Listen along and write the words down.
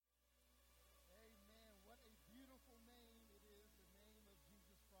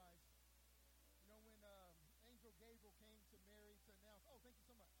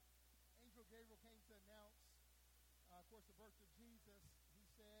Gabriel came to announce, of course, the birth of Jesus, he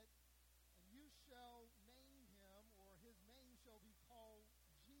said, and you shall name him, or his name shall be called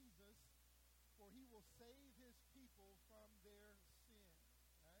Jesus, for he will save his people from their sin.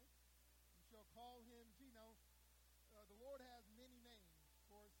 Right? You shall call him, the Lord has many names. Of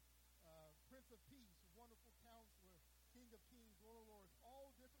course, Prince of Peace, Wonderful Counselor, King of Kings, Lord of Lords,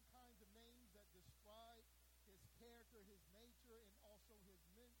 all different kinds of names that describe his character, his nature, and also his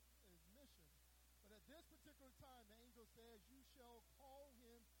mission. But at this particular time, the angel says, you shall call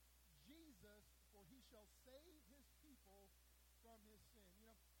him Jesus, for he shall save his people from his sin.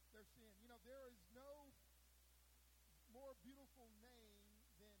 Their sin. There is no more beautiful name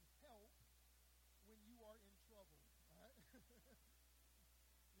than help when you are in trouble.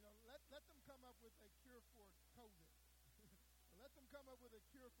 Right? Let them come up with a cure for COVID. Let them come up with a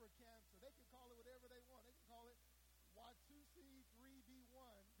cure for cancer. They can call it whatever they want. They can call it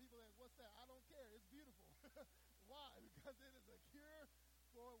Y2C3B1. People say, what's that? I don't care. It's beautiful. Why? Because it is a cure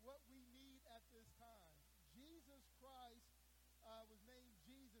for what we need at this time. Jesus Christ was named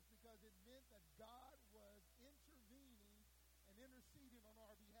Jesus because it meant that God was intervening and interceding on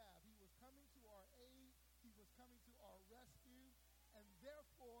our behalf. He was coming to our aid. He was coming to our rescue. And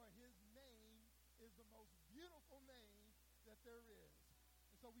therefore, his name is the most beautiful name that there is.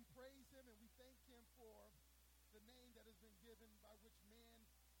 And so we praise him and we thank him for the name that has been given by which man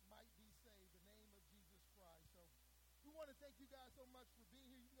might be saved, the name of Jesus Christ. So we want to thank you guys so much for being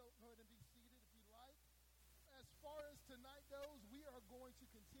here. You can go ahead and be seated if you like. As far as tonight goes, we are going to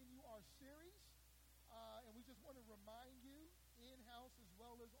continue our series. And we just want to remind you, in-house as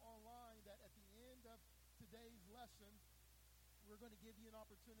well as online, that at the end of today's lesson, we're going to give you an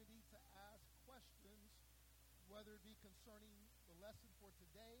opportunity to ask questions, whether it be concerning the lesson for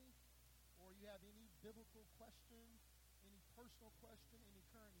today, or you have any biblical question, any personal question, any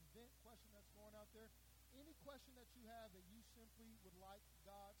current event question that's going out there, any question that you have that you simply would like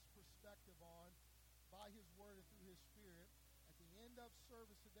God's perspective on by his word and through his spirit. At the end of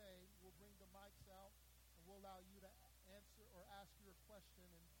service today, we'll bring the mics out and we'll allow you to answer or ask your question,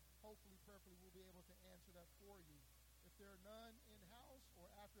 and hopefully, prayerfully, we'll be able to answer that for you. If there are none in-house or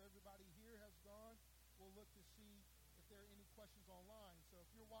after everybody here has gone, we'll look to see if there are any questions online. So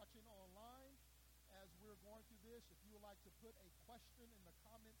if you're watching online as we're going through this, if you would like to put a question in the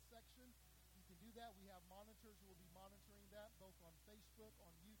comment section, you can do that. We have monitors who will be monitoring that both on Facebook,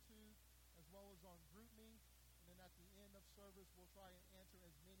 on YouTube, as well as on GroupMe. And then at the end of service, we'll try and answer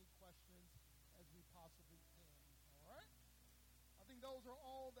as many questions as we possibly can. All right? I think those are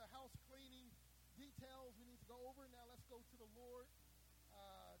all the house cleaning details we need to go over. Now let's go to the Lord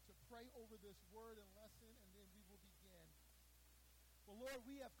to pray over this word and lesson, and then we will begin. Well, Lord,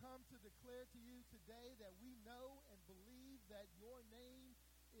 we have come to declare to you today that we know and believe that your name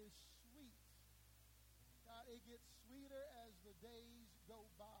is sweet. God, it gets sweeter as the days go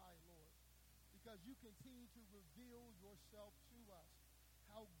by, Lord, because you continue to reveal yourself to us.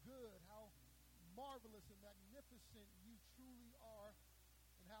 How good, how marvelous and magnificent you truly are,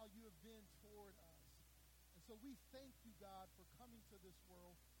 and how you have been toward us. And so we thank you, God, for coming to this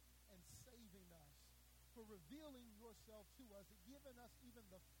world and saving us, for revealing yourself to us and giving us even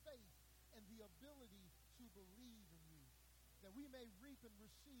the faith and the ability to believe in you, that we may reap and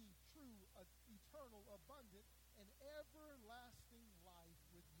receive true, eternal, abundant, and everlasting life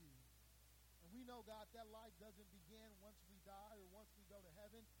with you. And we know, God, that life doesn't begin once we die or once we go to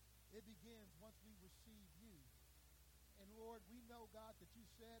heaven. It begins once we receive you. And Lord, we know, God, that you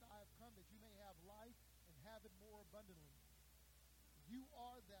said, I have come that you may have life and have it more abundantly. You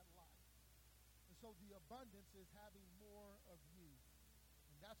are that life. And so the abundance is having more of you.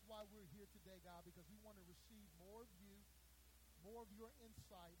 And that's why we're here today, God, because we want to receive more of you, more of your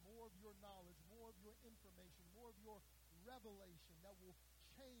insight, more of your knowledge, more of your information, more of your revelation that will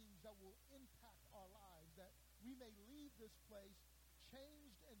change, that will impact our lives, that we may leave this place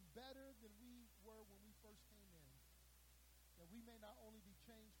changed and better than we were when we first came in. That we may not only be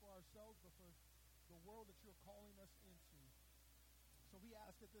changed for ourselves, but for the world that you're calling us into. So we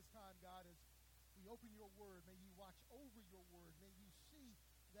ask at this time, God, as we open your word, may you watch over your word. May you see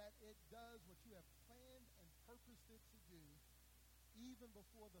that it does what you have planned and purposed it to do, even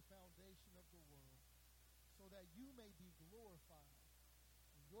before the foundation of the world, so that you may be glorified,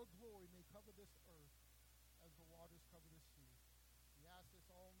 and your glory may cover this earth as the waters cover the sea. We ask this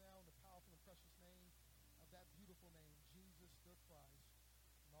all now in the powerful and precious name of that beautiful name, Jesus the Christ.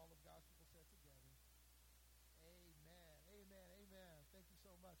 And all of God's people said together, amen, amen, amen. Thank you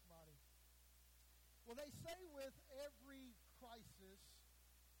so much, Monty. Well, they say with every crisis,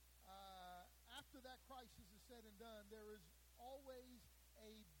 after that crisis is said and done, there is always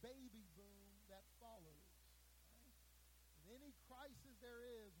a baby boom that follows. Right? In any crisis there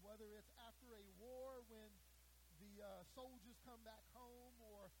is, whether it's after a war when the soldiers come back home,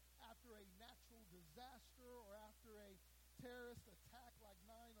 or after a natural disaster, or after a terrorist attack like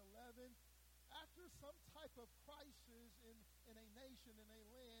 9/11, after some type of crisis in a nation, in a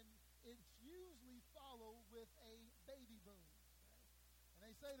land, it's usually followed with a baby boom. Okay? And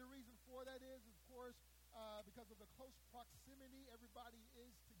they say the reason for that is, of course, because of the close proximity, everybody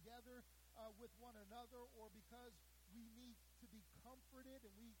is together with one another, or because we need to be comforted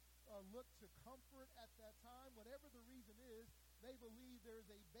and we look to comfort at that time. Whatever the reason is, they believe there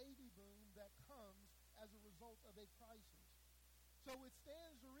is a baby boom that comes as a result of a crisis. So it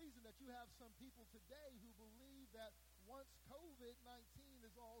stands to reason that you have some people today who believe that once COVID-19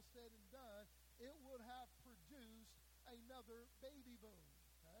 is all said and done, it would have produced another baby boom.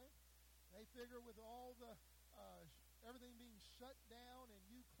 Okay? They figure with all the everything being shut down and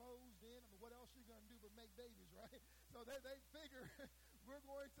you closed in, I mean, what else are you going to do but make babies, right? So they figure we're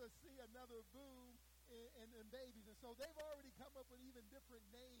going to see another boom in babies. And so they've already come up with even different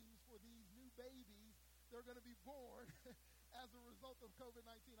names for these new babies that are going to be born as a result of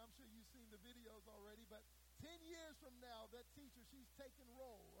COVID-19. I'm sure you've seen the videos already, but 10 years from now, that teacher, she's taking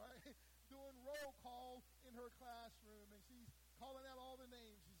roll, right? Doing roll call in her classroom, and she's calling out all the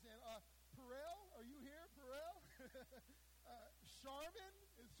names. She's saying, Perel, are you here, Perel? Charmin,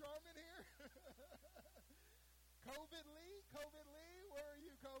 is Charmin here? COVID Lee, where are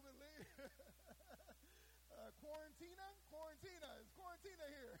you, COVID Lee? Quarantina, is Quarantina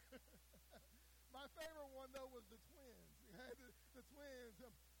here? My favorite one, though, was the twins. The twins.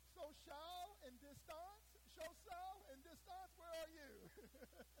 Social and Distance, where are you?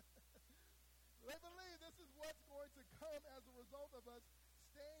 They believe this is what's going to come as a result of us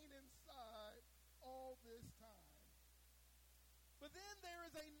staying inside all this time. But then there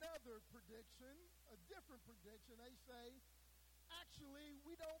is another prediction, a different prediction. They say, actually,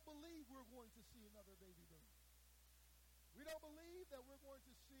 we don't believe we're going to see another baby boom. We don't believe that we're going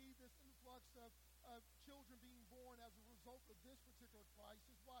to see this influx of children being born as a result of this particular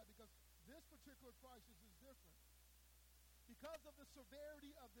crisis. Why? Because this particular crisis is different. Because of the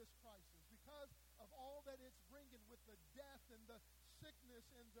severity of this crisis, because of all that it's bringing with the death and the sickness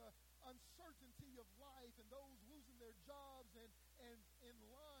and the uncertainty of life, and those losing their jobs and in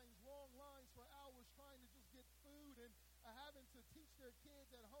lines, long lines for hours trying to just get food, and having to teach their kids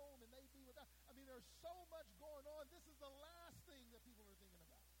at home, and they be without. I mean, there's so much going on. This is the last thing that people are thinking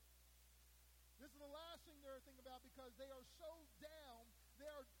about. This is the last thing they're thinking about, because they are so down, they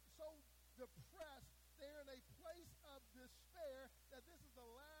are so depressed, they're in a place of despair that this is the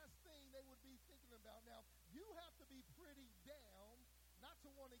last thing they would be thinking about. Now, you have to be pretty down not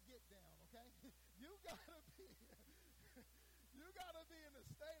to want to get down, okay? You gotta be in a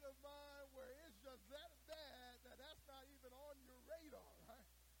state of mind where it's just that bad that that's not even on your radar, right?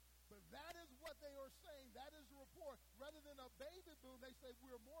 But that is what they are saying. That is the report. Rather than a baby boom, they say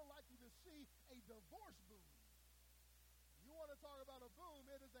we're more likely to see a divorce boom. You want to talk about a boom,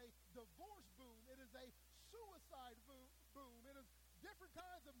 it is a divorce boom. It is a suicide boom. It is different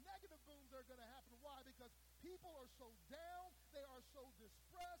kinds of negative booms that are going to happen. Why? Because people are so down, they are so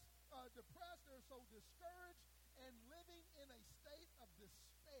depressed, they're so discouraged, and living in a state of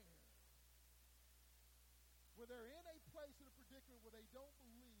despair, where they're in a place, in a predicament where they don't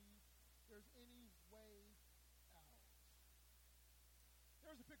believe there's any way out.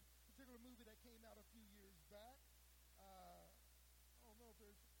 There's a particular movie that came out a few years back. I don't know if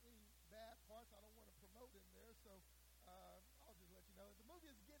there's any bad parts. I don't want to promote in there, so I'll just let you know. The movie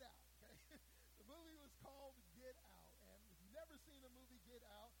is Get Out, okay? The movie was called Get Out, and if you've never seen the movie Get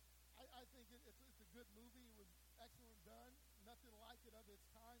Out, I think it's a good movie. It was excellent done. Nothing like it of its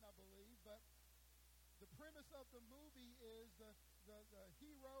kind, I believe, but the premise of the movie is the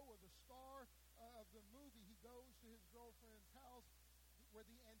hero, or the star of the movie, he goes to his girlfriend's house where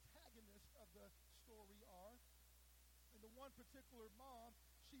the antagonists of the story are. And the one particular mom,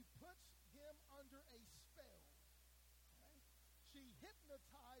 she puts him under a spell. Okay? She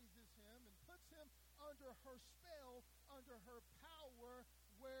hypnotizes him and puts him under her spell, under her power,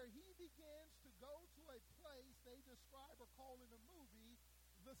 where he begins to go to a place they describe or call in the movie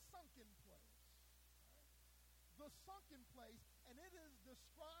the sunken place. The sunken place, and it is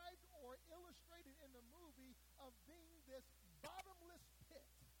described or illustrated in the movie of being this bottomless pit.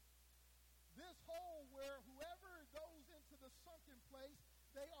 This hole where whoever goes into the sunken place,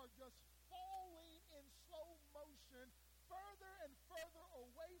 they are just falling in slow motion further and further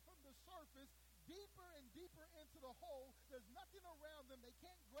away from the surface, deeper and deeper into the hole. There's nothing around them. They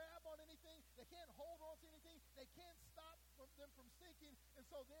can't grab on anything. They can't hold on to anything. They can't stop them from sinking, and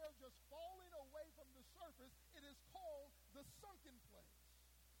so they're just falling away from the surface. It is called the sunken place.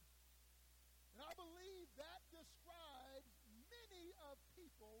 And I believe that describes many of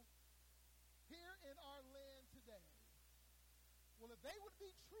people here in our land today. Well, if they would be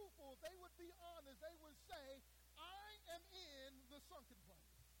truthful, if they would be honest, they would say, I am in the sunken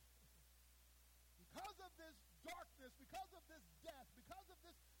place. Because of this darkness, because of this death, because of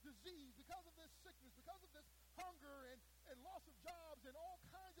this disease, because of this sickness, because of this hunger and loss of jobs and all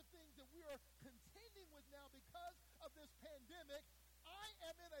kinds of things that we are contending with now because of this pandemic, I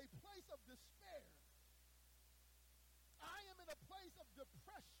am in a place of despair. I am in a place of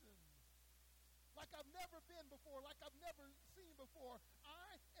depression like I've never been before, like I've never seen before.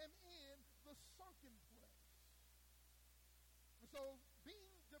 I am in the sunken place. And so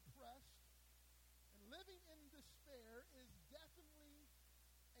being depressed and living in despair is definitely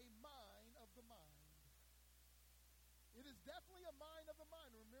a mind of the mind. It is definitely a mind of the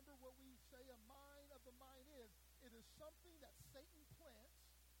mind. Remember what we say a mind of the mind is. It is something that Satan plants.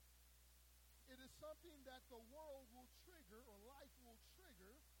 It is something that the world will trigger or life will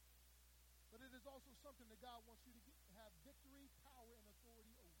trigger. But it is also something that God wants you to have victory, power, and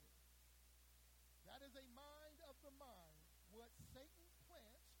authority over. That is a mind of the mind. What Satan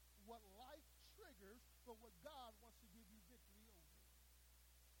plants, what life triggers, but what God wants to give you victory over.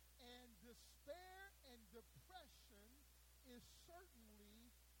 And despair and depression is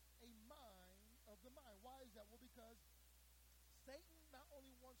certainly a mind of the mind. Why is that? Well, because Satan not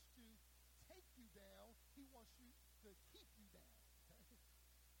only wants to take you down, he wants you to keep you down. Okay?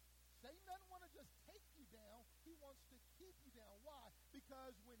 Satan doesn't want to just take you down, he wants to keep you down. Why?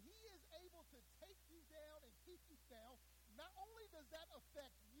 Because when he is able to take you down and keep you down, not only does that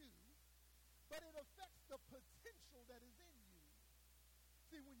affect you, but it affects the potential that is in you.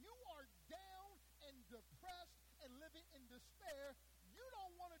 See, when you are down and depressed and living in despair, you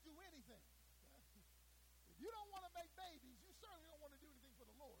don't want to do anything. If you don't want to make babies, you certainly don't want to do anything for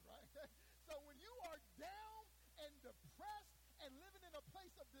the Lord, right? So when you are down and depressed and living in a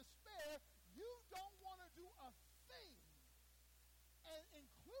place of despair, you don't want to do a thing. And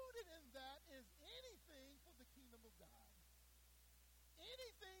included in that is anything for the kingdom of God.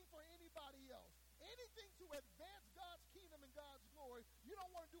 Anything for anybody else. Anything to advance God's kingdom and God's glory. You don't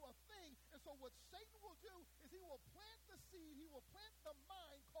want to do a thing. And so what Satan will do is he will plant the seed, he will plant the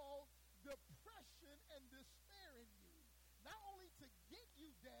mind called depression and despair in you. Not only to get you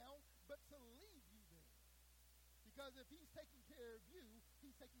down, but to leave you there. Because if he's taking care of you,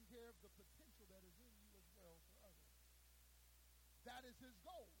 he's taking care of the potential that is in you as well for others. That is his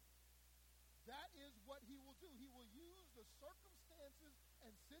goal. That is what he will do. He will use the circumstances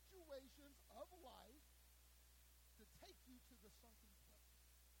and situations of life to take you to the sunken place.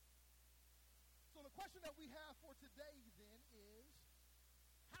 So the question that we have for today then is,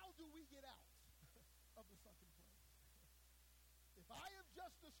 how do we get out of the sunken place? If I have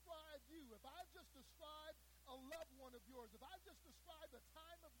just described you, if I've just described a loved one of yours, if I've just described a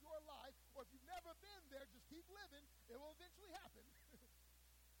time of your life, or if you've never been there, just keep living, it will eventually happen.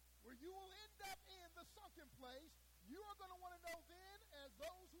 Where you will end up in the sunken place, you are going to want to know then, as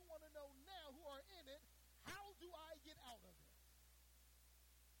those who want to know now who are in it, how do I get out of it?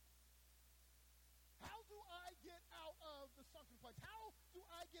 How do I get out of the sunken place? How do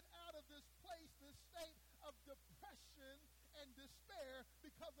I get out of this place, this state of depression and despair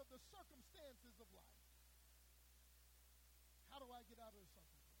because of the circumstances of life? How do I get out of the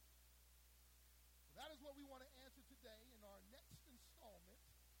sunken place? Well, that is what we want to answer today in our next installment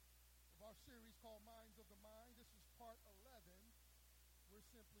of our series called Minds of the Mind. This is part 11. We're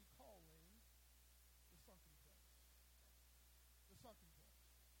simply calling the sunken place. The sunken place.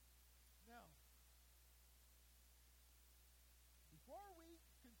 Now, before we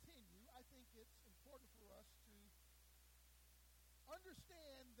continue, I think it's important for us to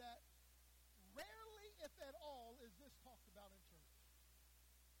understand that rarely, if at all, is this talked about in church.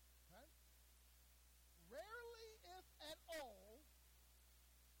 Okay? Rarely, if at all,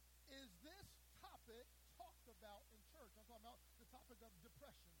 is this topic talked about in church. I'm talking about the topic of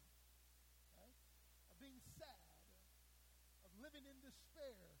depression, okay? Of being sad, of living in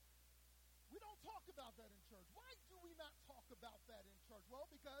despair. We don't talk about that in church. Why do we not talk about that in church?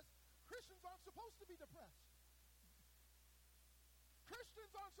 Well, because Christians aren't supposed to be depressed.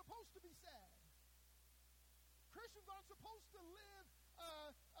 Christians aren't supposed to be sad. Christians aren't supposed to live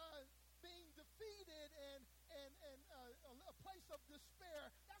being defeated and a place of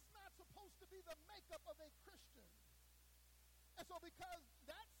despair. That's not supposed to be the makeup of a Christian. And so because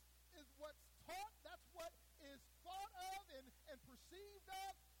that is what's taught, that's what is thought of and perceived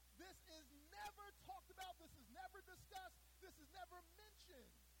of, this is never talked about, this is never discussed, this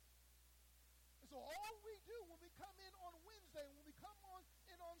so all we do when we come in on Wednesday, when we come on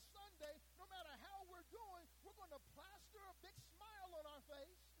in on Sunday, no matter how we're doing, we're going to plaster a big smile on our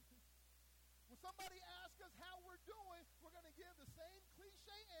face. When somebody asks us how we're doing, we're going to give the same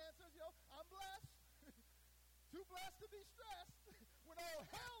cliche answers. I'm blessed. Too blessed to be stressed. When all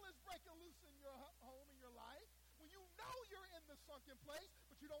hell is breaking loose in your home, in your life, when you know you're in the sunken place,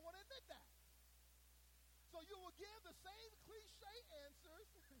 but you don't want to admit that. So you will give the same cliche answers.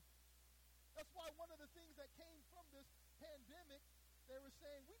 That's why one of the things that came from this pandemic, they were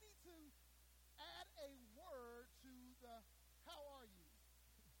saying we need to add a word to the how are you?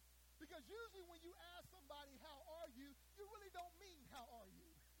 Because usually when you ask somebody how are you, you really don't mean how are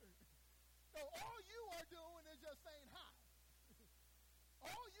you. So all you are doing is just saying hi.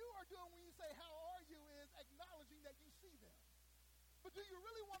 All you are doing when you say how are you is acknowledging that you see them. But do you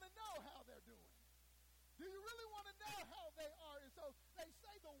really want to know how they're doing? Do you really want to know how they are? And so they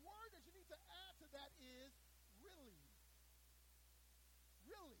say the word that you need to add to that is really.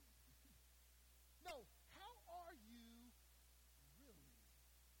 Really. No, how are you really?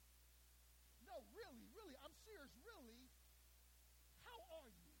 No, really. I'm serious, really. How are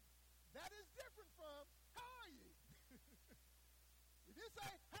you? That is different from how are you? If you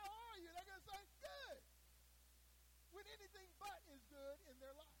say, how are you? They're going to say, good. When anything but is good in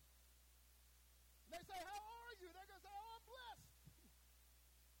their life. They say, how are you? They're going to say, oh, I'm blessed.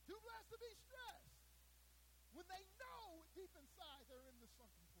 Too blessed to be stressed. When they know deep inside they're in the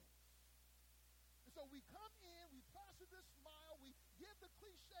sunken place. And so we come in, we plaster this smile, we give the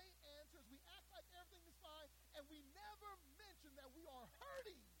cliche answers, we act like everything is fine, and we never mention that we are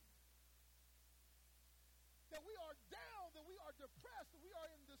hurting. That we are down, that we are depressed, that we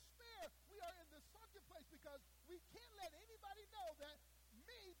are in despair, we are in the sunken place because we can't let anybody know that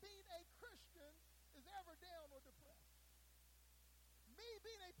me being a Christian is ever down or depressed. Me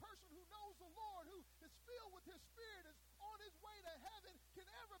being a person who knows the Lord, who is filled with his Spirit, is on his way to heaven, can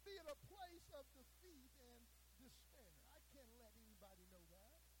ever be in a place of defeat and despair. I can't let anybody know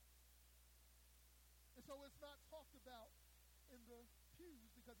that. And so it's not talked about in the pews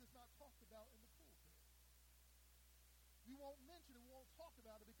because it's not talked about in the pulpit. We won't mention it, we won't talk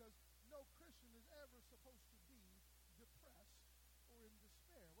about it because no Christian is ever supposed to be depressed or in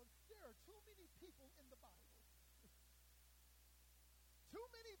despair. Well, there are too many people in the Bible, too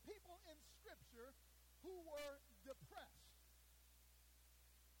many people in Scripture who were depressed,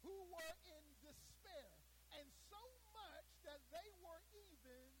 who were in despair, and so much that they were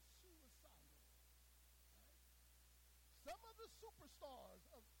even suicidal. Right? Some of the superstars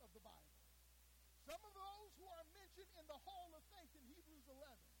of the Bible, some of those who are mentioned in the Hall of Faith in Hebrews 11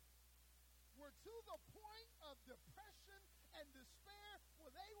 were to the point of depression and despair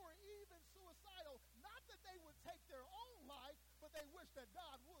where they were even suicidal. Not that they would take their own life, but they wish that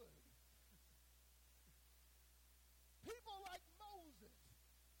God would. People like Moses.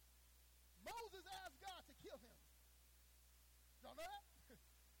 Moses asked God to kill him. Y'all know that?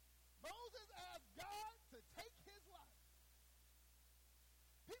 Moses asked God to take his life.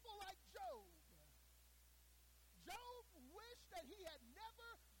 People like Job. Job wished that he had never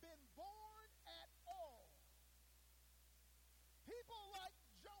been born at all. People like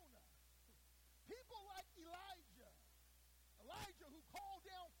Jonah. People like Elijah. Elijah who called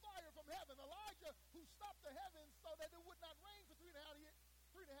down fire from heaven. Elijah who stopped the heavens so that it would not rain for 3.5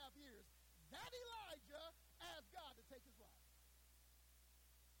 years. That Elijah asked God to take his life.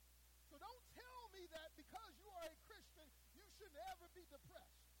 So don't tell me that because you are a Christian, you should never be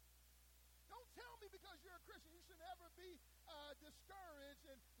depressed. Don't tell me because you're a Christian, you should never be discouraged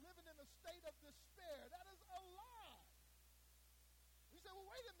and living in a state of despair. That is a lie. You say,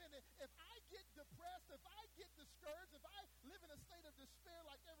 well, wait a minute. If I get depressed, if I get discouraged, if I live in a state of despair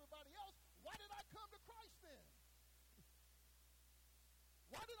like everybody else, why did I come to Christ then?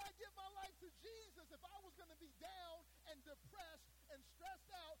 Why did I give my life to Jesus if I was going to be down and depressed and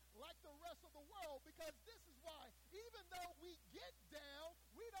stressed out like the rest of the world? Because this is why, even though we get down,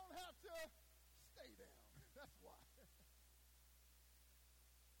 we don't have to stay down. That's why.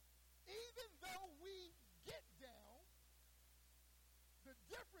 Even though we get down, the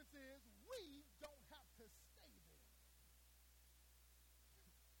difference is we don't have to stay there.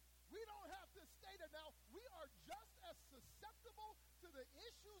 We don't have to stay there. Now, we are just as susceptible to the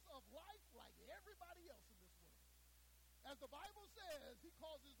issues of life like everybody else in this world. As the Bible says, he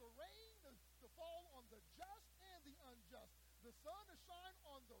causes the rain to fall on the just and the unjust, the sun to shine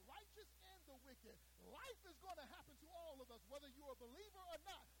on the righteous and the wicked. Life is going to happen to all of us, whether you're a believer or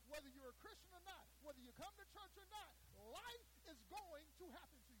not, whether you're a Christian or not, whether you come to church or not. Life is going to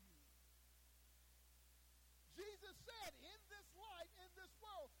happen to you. Jesus said, in this life, in this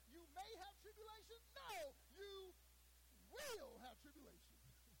world, you may have tribulation. tribulation? No, you will have tribulation.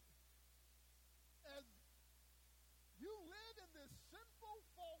 As you live in this sinful,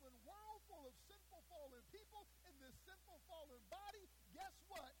 fallen world full of sinful, fallen people, in this sinful, fallen body, guess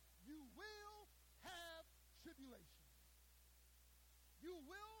what? You will have tribulation. You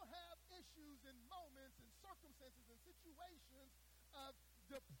will have issues and moments and circumstances and situations of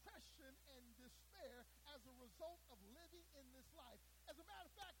depression and despair as a result of living in this life. As a matter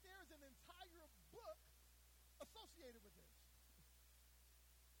of fact, there's an entire book associated with this.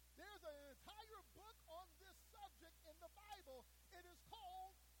 There's an entire book on this subject in the Bible. It is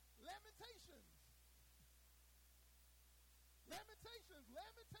called Lamentations. Lamentations.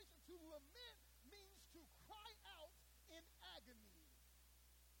 Lamentation. To lament means to cry out in agony.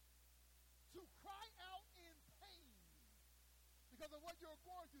 To cry out in pain because of what you're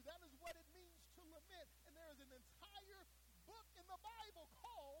going through. That is what it means to lament. And there is an entire book in the Bible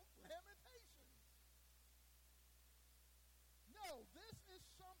called Lamentations. No, this is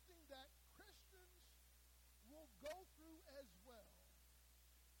something that Christians will go through as well.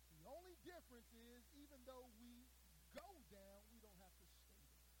 The only difference is, even though we go down, we don't have to stay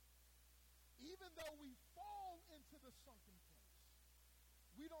there. Even though we fall into the sunken place,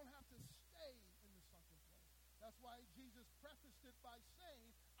 we don't have to stay in the sunken place. That's why Jesus prefaced it by saying,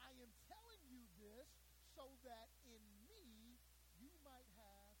 I am telling you this so that in me you might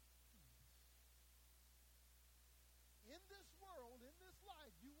have peace. In this world, in this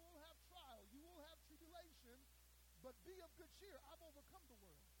life, you will have trial, you will have tribulation, but be of good cheer. I've overcome the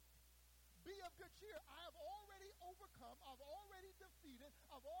world. Be of good cheer. I have already overcome. I've already defeated.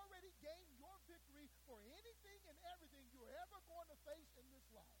 I've already gained your victory for anything and everything you're ever going to face in this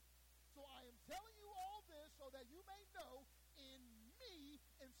life. So I am telling you all this so that you may know in me,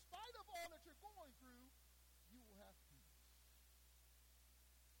 in spite of all that you're going through, you will have peace.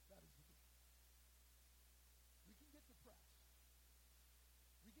 That is the difference. We can get depressed.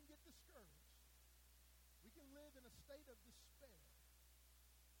 We can get discouraged. We can live in a state of despair.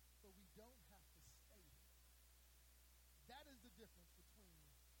 But we don't have to stay there. That is the difference between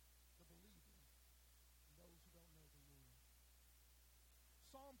the believer and those who don't know the Lord.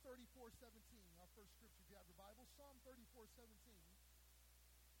 Psalm 34:17, our first scripture, if you have your Bible, Psalm 34:17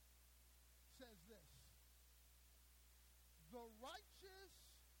 says this: the righteous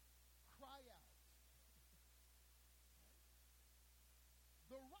cry out.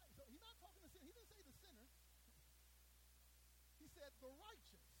 So he's not talking to sin. He didn't say the sinner. He said the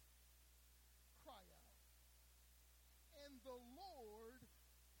righteous cry out. And the Lord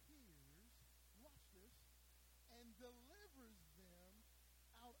hears, watch this, and delivers them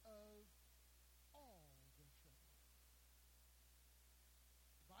out of all their trouble.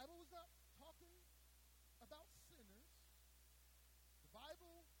 The Bible is not talking about sinners. The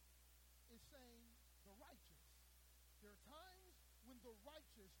Bible is saying the righteous. There are times when the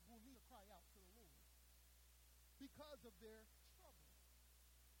righteous will need to cry out to the Lord because of their trouble.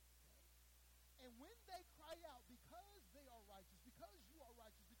 And when they cry out, because they are righteous, because you are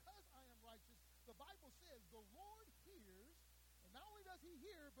righteous, because I am righteous, the Bible says the Lord hears, and not only does he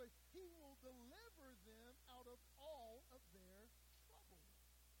hear, but he will deliver them out of all of their trouble.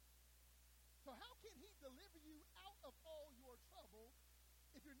 So how can he deliver you out of all your trouble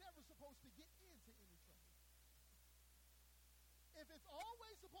if you're never supposed to get into any trouble? If it's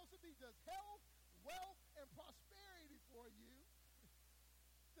always supposed to be just health, wealth, and prosperity for you,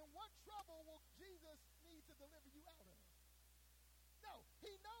 then what trouble will Jesus need to deliver you out of? No,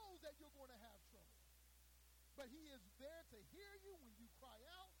 he knows that you're going to have trouble. But he is there to hear you when you cry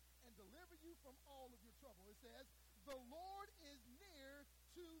out and deliver you from all of your trouble. It says, the Lord is near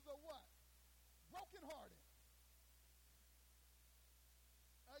to the what? Brokenhearted.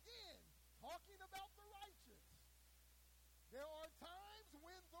 Again, talking about the righteous. There are times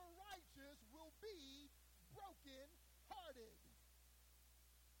when the righteous will be brokenhearted.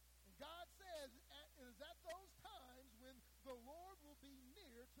 And God says it is at those times when the Lord will be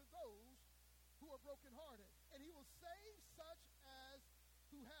near to those who are brokenhearted. And he will save such as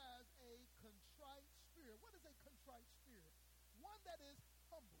who has a contrite spirit. What is a contrite spirit? One that is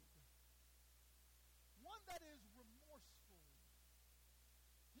humbled. One that is remorseful.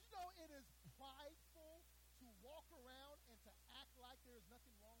 You know, it is prideful to walk around and to act like there is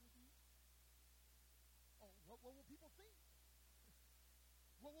nothing wrong with you. Oh, what will people think?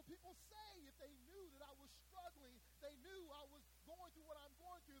 What will people say if they knew that I was struggling? They knew I was going through what I'm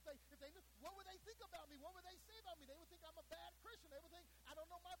going through. If they knew, what would they think about me? What would they say about me? They would think I'm a bad Christian. They would think I don't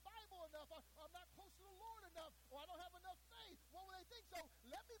know my Bible enough. I'm not close to the Lord enough. Or I don't have enough faith. What would they think? So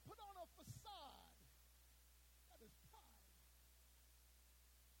let me put on a facade. That is pride.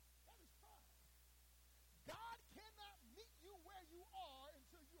 That is pride.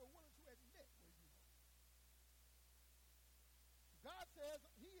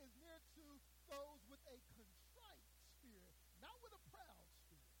 those with a contrite spirit, not with a proud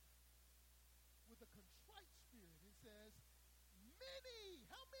spirit, with a contrite spirit. It says, many,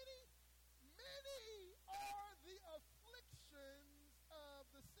 how many? Many are the afflictions of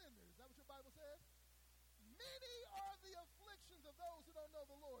the sinners. Is that what your Bible says? Many are the afflictions of those who don't know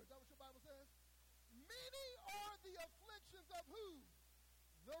the Lord. Is that what your Bible says? Many are the afflictions of who?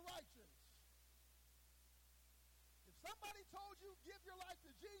 The righteous. If somebody told you, give your life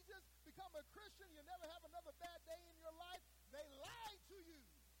to Jesus, become a Christian, you'll never have another bad day in your life, they lied to you.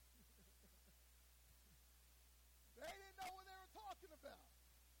 They didn't know what they were talking about.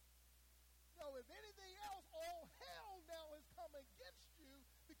 No, if anything else, all hell now has come against you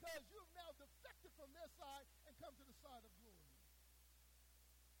because you have now defected from their side and come to the side of glory.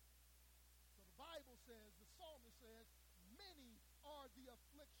 So the Bible says, the psalmist says, many are the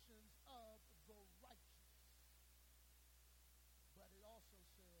afflictions of the righteous. But it also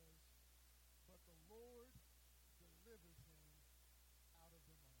says, but the Lord delivers him out of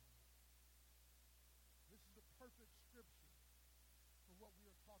them all. This is the perfect scripture for what we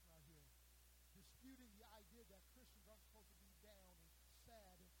are talking about here. Disputing the idea that Christians aren't supposed to be down and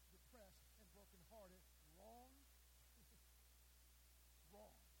sad and depressed and brokenhearted. Wrong.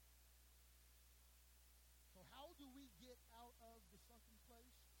 Wrong. So how do we get out of the sunken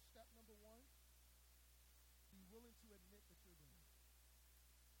place? Step number one, be willing to admit that you're there.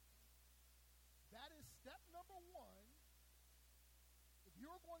 That is step number one if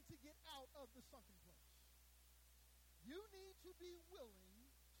you're going to get out of the sunken place. You need to be willing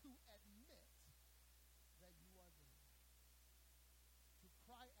to admit that you are there. To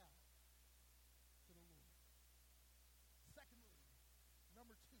cry out to the Lord. Secondly,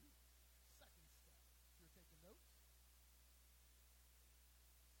 number two, second step. If you're taking notes.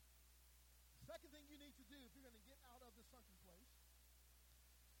 The second thing you need to do if you're going to get out of the sunken place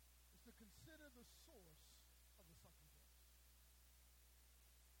is to consider the source of the sunken place.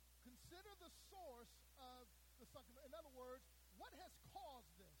 Consider the source of the sunken place. In other words, what has caused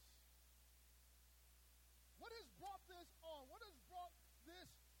this? What has brought this on? What has brought this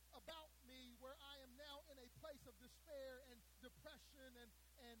about me where I am now in a place of despair and depression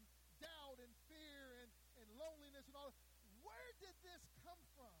and doubt and fear and loneliness and all that? Where did this come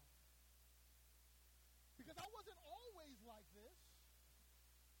from? Because I wasn't always like this.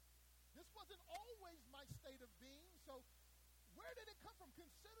 This wasn't always my state of being. So where did it come from?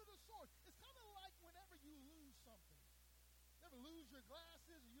 Consider the source. It's kind of like whenever you lose something. You ever lose your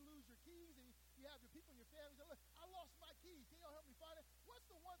glasses or you lose your keys and you have your people in your family say, look, I lost my keys. Can y'all help me find it? What's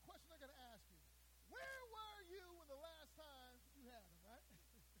the one question they're going to ask you? Where were you when the last time you had them, right?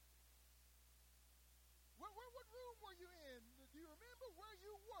 What room were you in? Do you remember where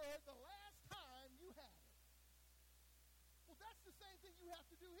you were the last time you had it? Well, that's the same thing you have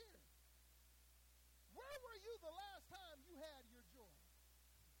to do here. Where were you the last time you had your joy?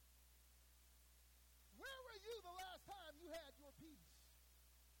 Where were you the last time you had your peace?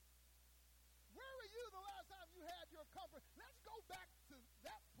 Where were you the last time you had your comfort? Let's go back to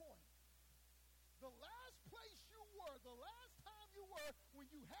that point. The last place you were, the last time you were, when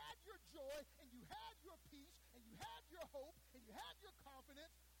you had your joy and you had your peace and you had your hope and you had your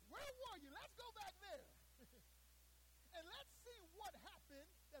confidence, where were you? Let's go back there. And let's see what happened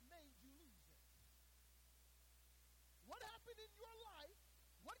that made you lose it. What happened in your life?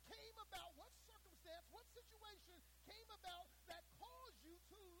 What came about? What circumstance, what situation came about that caused you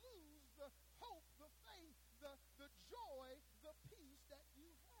to lose the hope, the faith, the joy, the peace that you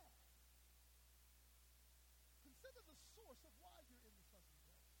had? Consider the source of why you're in the sunken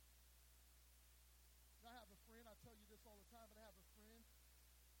place. I have a friend, I tell you this all the time, but I have a friend.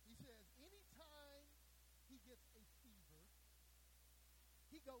 He says anytime he gets a fever,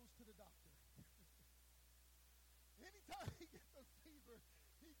 he goes to the doctor. Anytime he gets a fever,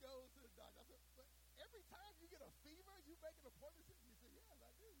 he goes to the doctor. I said, but every time you get a fever, you make an appointment? He said, yes, I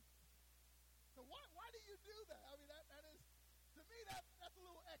do. So why do you do that? I mean, that is, to me, that's a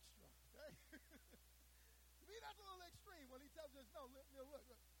little extra. Okay? To me, that's a little extreme when he tells us, no, look.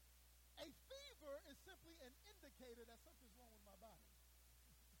 A fever is simply an indicator that something's wrong with my body.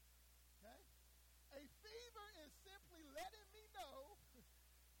 Okay? A fever is simply letting me know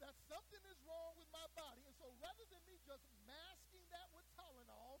that something is wrong with my body. And so rather than me just masking that with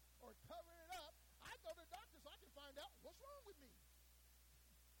Tylenol or covering it up, I go to the doctor so I can find out what's wrong with me.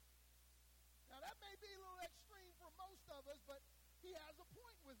 Now, that may be a little extreme for most of us, but he has a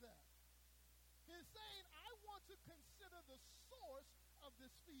point with that. He's saying, I want to consider the source of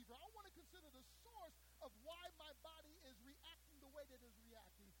this fever. I want to consider the source of why my body is reacting the way that it's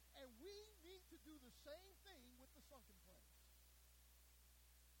reacting. And we need to do the same thing with the sunken place.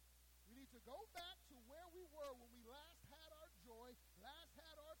 We We need to go back to where we were when we last had our joy, last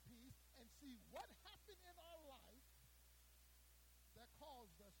had our peace, and see what happened in our life that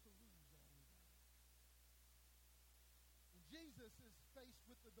caused us to lose all of that. When Jesus is faced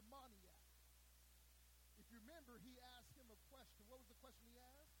with the demoniac, if you remember, he asked him a question. What was the question he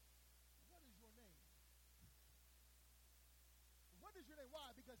asked? What is your name? What is your name?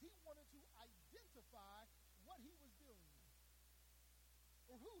 Why? Because he wanted to identify what he was dealing with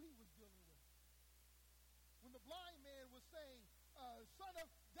or who he was dealing with. When the blind man was saying, son of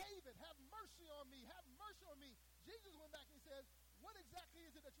David, have mercy on me, have mercy on me, Jesus went back and he says, what exactly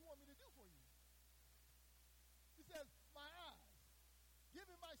is it that you want me to do for you? He says, my eyes, give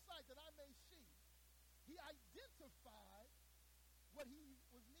me my sight that I may see. He identified what he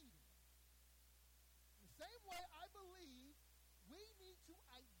was needing. In the same way, I believe we need to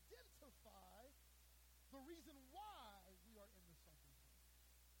identify the reason why we are in the sunken place.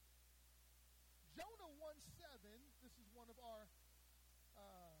 Jonah 1:7, this is one of our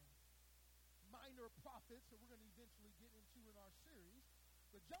minor prophets that we're going to eventually get into in our series.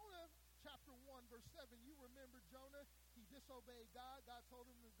 But Jonah chapter 1, verse 7, you remember Jonah, he disobeyed God. God told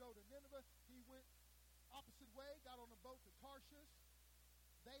him to go to Nineveh. He went opposite way, got on a boat to Tarshish.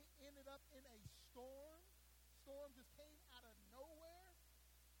 They ended up in a storm. Storm just came out of nowhere.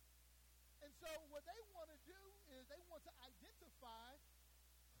 And so what they want to do is they want to identify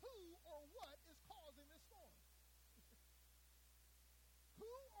who or what is causing this storm. Who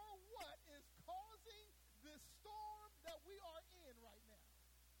or what is causing this storm that we are in right now?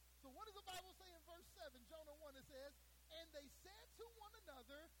 So what does the Bible say in verse 7, Jonah 1, it says, and they said to one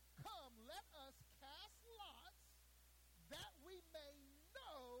another, come, let us cast lots, that we may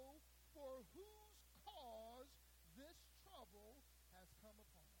know for whose cause this trouble has come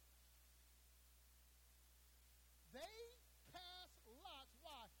upon us. They cast lots,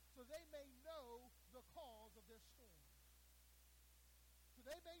 why? So they may know the cause of their storm. So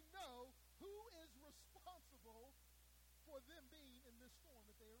they may know who is responsible for them being in this storm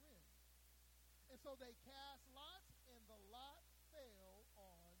that they are in. And so they cast lots, and the lot fell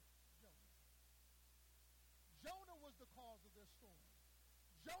on Jonah. Jonah was the cause of their storm.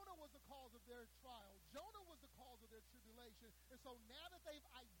 Jonah was the cause of their trial. Jonah was the cause of their tribulation. And so now that they've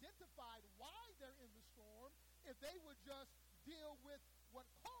identified why they're in the storm, if they would just deal with what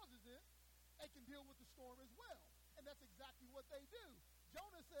causes it, they can deal with the storm as well. And that's exactly what they do.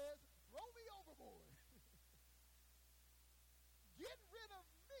 Jonah says, throw me overboard. Get rid of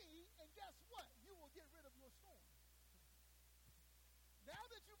me, and guess what? You will get rid of your storm. Now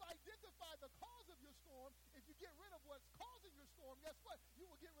that you've identified the cause of your storm, if you get rid of what's causing your storm, guess what? You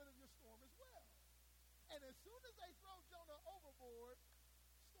will get rid of your storm as well. And as soon as they throw Jonah overboard,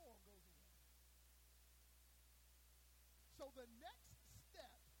 storm goes away. So the next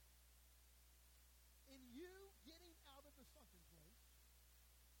step in you getting out of the sunken place,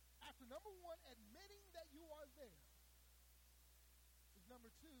 after number one, admitting that you are there, is number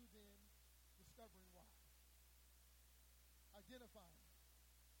two, then discovering why. Identifying.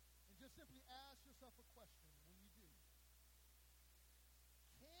 And just simply ask yourself a question when you do.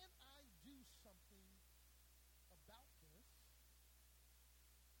 Can I do something about this?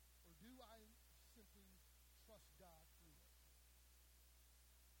 Or do I simply trust God through it?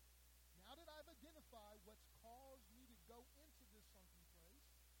 Now that I've identified what's caused me to go into this sunken place,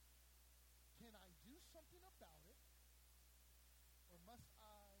 can I do something about it? Or must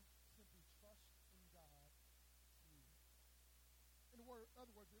I simply trust in God through it? In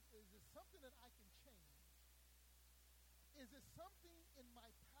other words, is it something that I can change? Is it something in my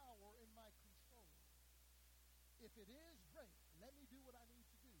power, in my control? If it is, great. Let me do what I need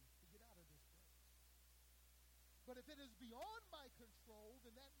to do to get out of this place. But if it is beyond my control,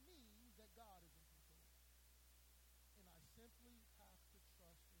 then that means that God is in control. And I simply have to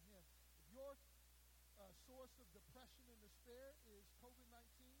trust in Him. If your source of depression and despair is COVID-19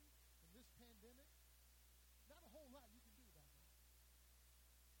 and this pandemic, not a whole lot you can do about that.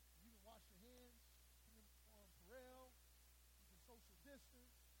 You can wash your hands, you can on Pharrell, you can social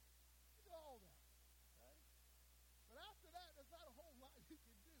distance, you can do all that, okay? But after that, there's not a whole lot you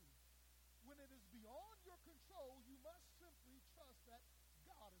can do. When it is beyond your control, you must simply trust that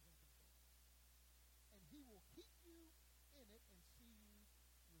God is in control. And He will keep you in it and see you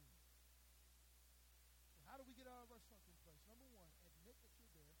through it. So how do we get out of our sunken place? Number one, admit that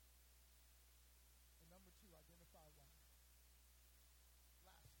you're there. And number two, identify why.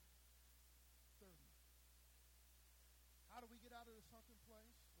 Lastly, thirdly, how do we get out of the sunken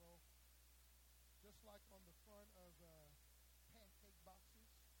place? Well, just like on the front of pancake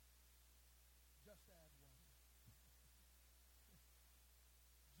boxes, just add water.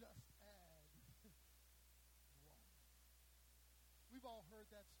 Just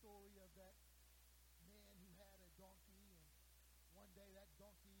day that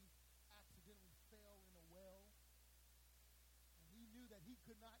donkey accidentally fell in a well. And he knew that he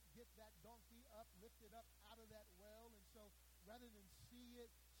could not get that donkey up, lifted up out of that well. And so rather than see it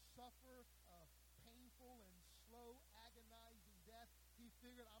suffer a painful and slow, agonizing death, he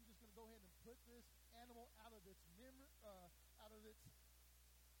figured, I'm just going to go ahead and put this animal out of its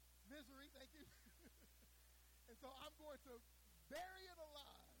misery. Thank you. And so I'm going to bury it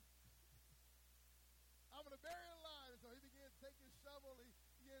alive. I'm going to bury it alive. And so he begins to take his shovel. He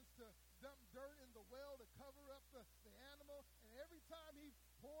begins to dump dirt in the well to cover up the animal. And every time he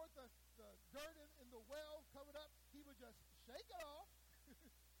poured the dirt in the well covered up, he would just shake it off and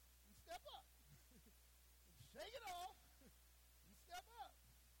step up. And shake it off and step up.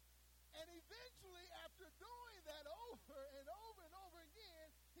 And eventually, after doing that over and over and over again,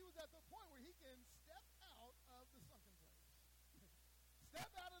 he was at the point where he can step out of the sunken place.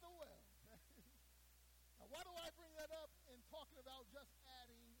 Step out of the well. Now, why do I bring that up in talking about just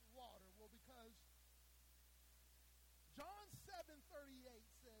adding water? Well, because John 7:38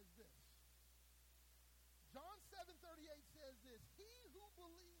 says this. John 7:38 says this. He who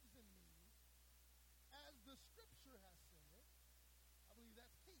believes in me, as the scripture has said, I believe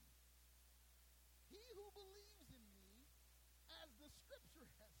that's key. He who believes in me, as the scripture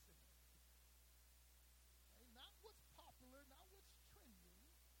has said. Okay? Not what's popular, not what's trending,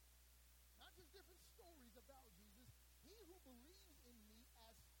 not just different stories about Jesus. He who believes in me,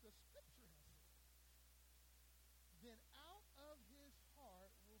 as the scripture has said, then out of his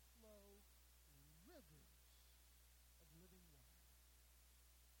heart will flow rivers of living water.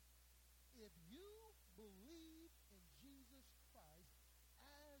 If you believe in Jesus Christ,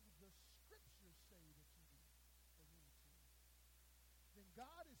 as the scriptures say that you do, or need to, then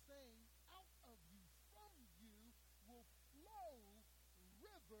God is saying, out of you, from you, will flow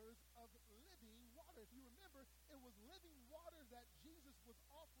rivers of living water. If you remember, it was living water that Jesus was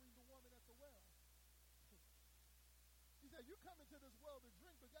offering the woman at the well. He said, you come into this well to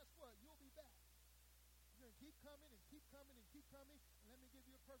drink, but guess what? You'll be back. You're going to keep coming and keep coming and keep coming. And let me give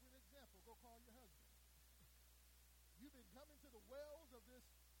you a perfect example. Go call your husband. You've been coming to the wells of this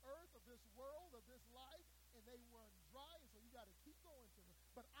earth, of this world, of this life, and they run dry, and so you got to keep going to them.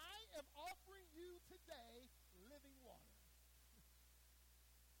 But I am offering you today living water,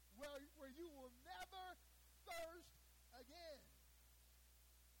 where you will never thirst again.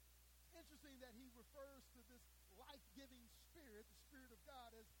 Interesting that he refers to this life-giving spirit, the Spirit of God,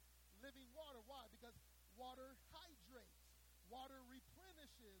 as living water. Why? Because water hydrates, water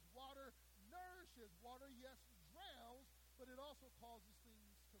replenishes, water nourishes, water, yes, drowns, but it also causes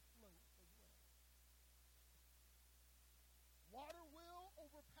things to float as well. Water will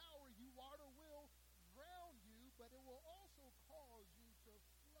overpower you, water will drown you, but it will also cause you to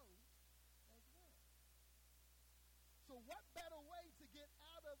float as well. So what better way to get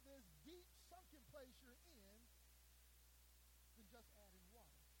out of this deep sunken place you're in than just adding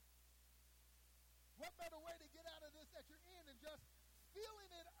water? What better way to get out of this that you're in than just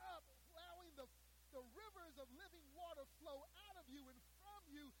filling it up, allowing the rivers of living water flow out of you and from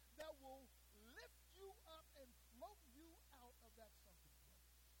you that will lift you up and float you out of that sunken place?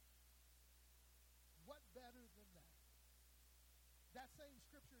 What better than that? That same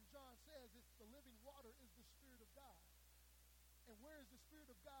scripture in John says it's the living water is the Spirit of God. And where is the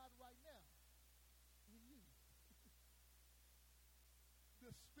Spirit of God right now? In you.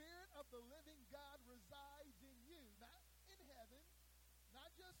 The Spirit of the living God resides in you, not in heaven,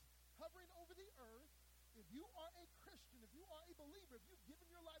 not just hovering over the earth. If you are a Christian, if you are a believer, if you've given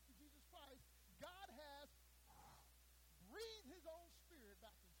your life to Jesus Christ, God has breathed his own Spirit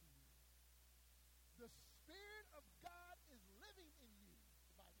back into you. The Spirit of God is living in you,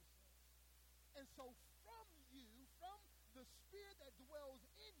 the Bible says. And so from you, from the Spirit that dwells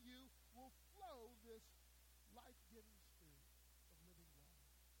in you, will flow this life-giving Spirit of living water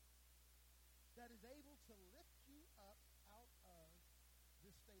that is able to lift you up out of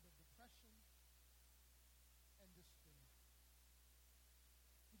this state of depression and despair.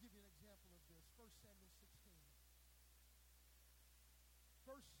 To give you an example of this, 1 Samuel 16.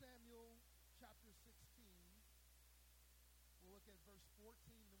 1 Samuel chapter 16, we'll look at verse 14,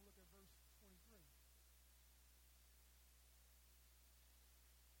 then we'll look at verse 23.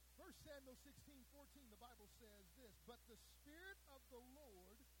 1 Samuel 16:14, the Bible says this, but the Spirit of the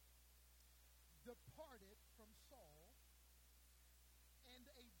Lord departed from Saul, and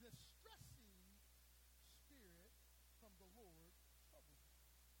a distressing spirit from the Lord troubled him.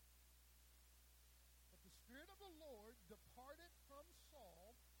 But the Spirit of the Lord departed from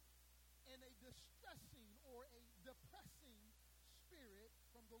Saul, and a distressing or a depressing spirit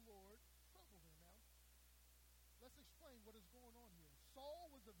from the Lord troubled him. Now, let's explain what is going on here.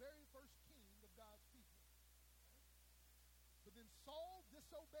 But then Saul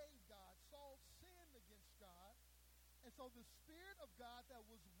disobeyed God. Saul sinned against God. And so the Spirit of God that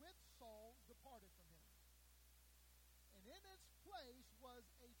was with Saul departed from him. And in its place was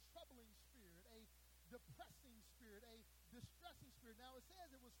a troubling spirit, a depressing spirit, a distressing spirit. Now it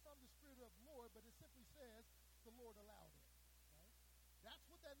says it was from the Spirit of the Lord, but it simply says the Lord allowed it. Okay? That's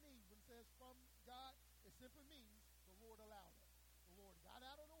what that means when it says from God. It simply means the Lord allowed it. The Lord got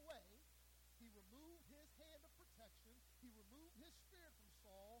out of the way. He removed his hand of protection. He removed his spirit from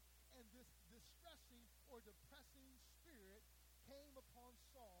Saul, and this distressing or depressing spirit came upon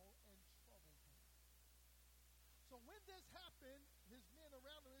Saul and troubled him. So when this happened, his men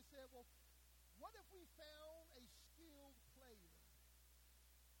around him, they said, well, what if we found a skilled player?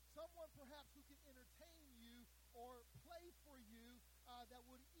 Someone perhaps who can entertain you or play for you that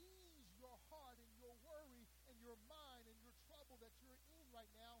would ease your heart and your worry and your mind and your trouble that you're in right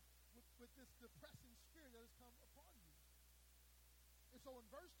now with this depressing spirit that has come upon you. And so in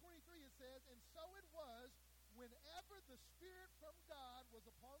verse 23 it says, and so it was whenever the Spirit from God was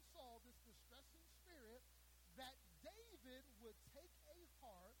upon Saul, this distressing spirit, that David would take a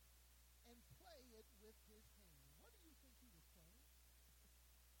harp and play it with his hand. What do you think he was playing?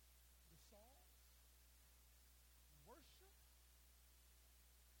 The Psalms? Worship?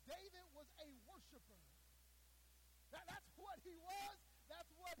 David was a worshiper. That's what he was. That's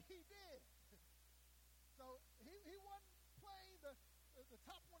what he did. So he wasn't playing the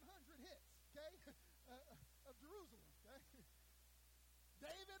top 100 hits, okay, of Jerusalem, okay?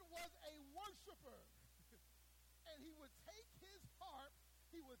 David was a worshiper. And he would take his harp,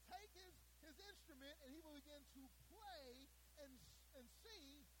 he would take his instrument, and he would begin to play and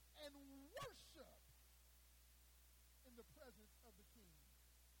sing and worship in the presence of the king.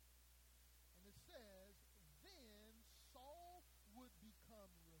 And it says, then Saul would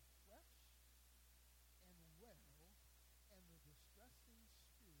become refreshed and well, and the distressing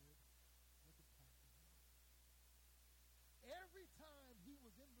spirit would depart from him. Every time he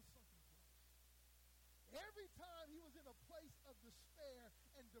was in the sunken place, every time he was in a place of despair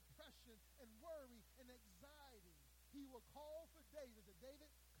and depression and worry and anxiety, he would call for David. David,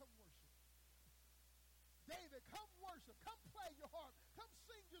 come worship. David, come worship. Come play your harp. Come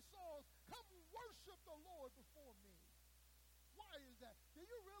sing your songs. Come worship the Lord before me. Why is that? Do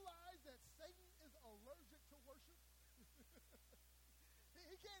you realize that Satan is allergic to worship?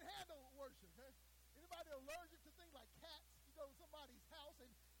 He can't handle worship. Eh? Anybody allergic to things like cats? You go to somebody's house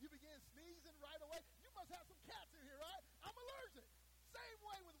and you begin sneezing right away. You must have some cats in here, right? I'm allergic. Same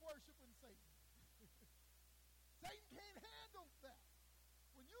way with worship and Satan. Satan can't handle that.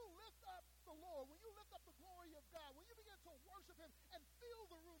 When you lift up the Lord, when you lift up the glory of God, when you begin to worship him and fill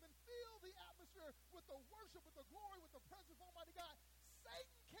the room and fill the atmosphere with the worship, with the glory, with the presence of Almighty God,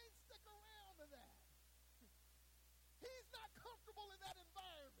 Satan can't stick around in that. He's not comfortable in that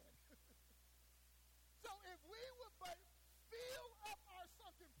environment. So if we would but fill up our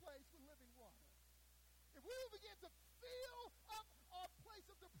sunken place with living water, if we would begin to fill up our place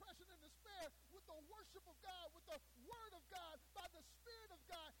of depression and despair with the worship of God, with the word of God, by the Spirit of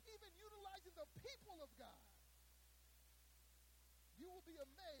God, even utilizing the people of God, you will be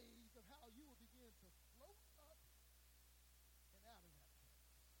amazed at how you will begin to float up and out of that place.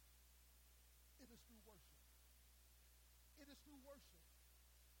 It is through worship. It is through worship.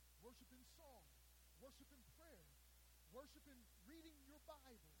 Worship in song, worship in prayer, worship in reading your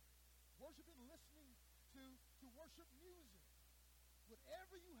Bible, worship in listening to worship music.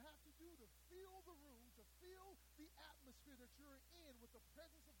 Whatever you have to do to fill the room, to fill the atmosphere that you're in with the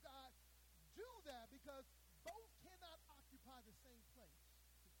presence of God, do that, because both cannot occupy the same place.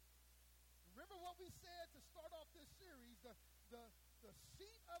 Remember what we said to start off this series, the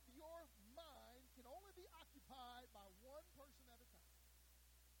seat of your mind can only be occupied by one person at a time.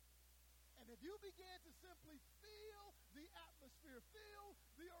 And if you begin to simply fill the atmosphere, fill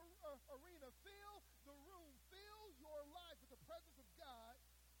the arena, fill the room, fill your life with the presence of God,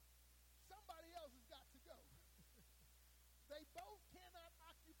 somebody else has got to go. They both cannot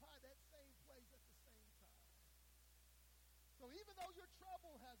occupy that same place at the same time. So even though your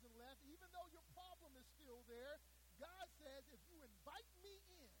trouble hasn't left, even though your problem is still there, God says, if you invite me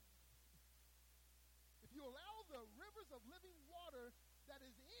in, if you allow the rivers of living water that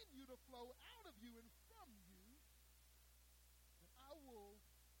is in you to flow out of you and from you, then I will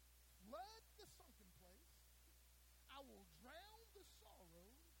flood the sunken place, I will drown the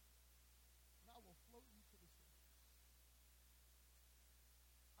sorrows, and I will float you to the surface.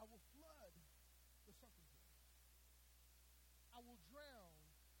 I will flood the sunken place. I will drown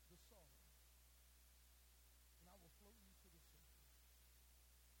the sorrow, and I will float you to the surface.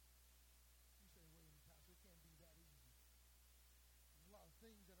 You say, wait a minute, Pastor, it can't be that easy.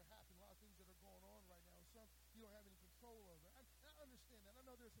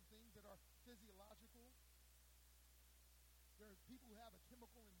 physiological. There are people who have a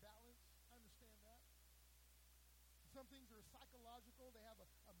chemical imbalance. I understand that. Some things are psychological. They have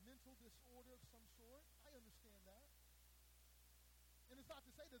a mental disorder of some sort. I understand that. And it's not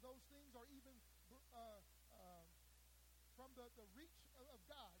to say that those things are even from the reach of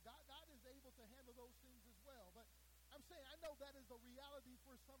God. God is able to handle those things as well. But I'm saying I know that is a reality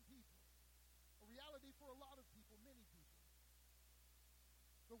for some people. A reality for a lot of people, many people.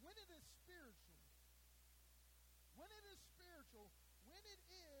 But when it is spiritual, when it is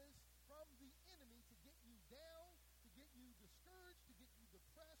from the enemy to get you down, to get you discouraged, to get you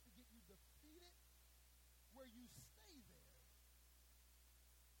depressed, to get you defeated, where you stay there,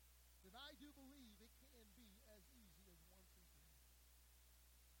 then I do believe it can be as easy as 1, 2, 3.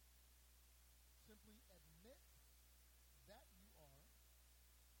 Simply admit that you are,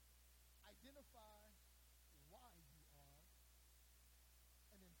 identify why you are,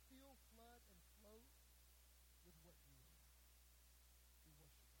 and then fill, flood, and float with what you are. We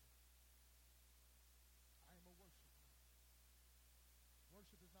worship Him. I am a worshiper.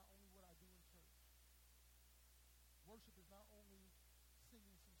 Worship is not only what I do in church. Worship is not only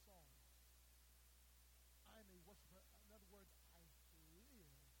singing some songs. I am a worshiper. In other words, I live for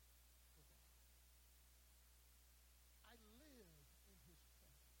God. I live in His presence.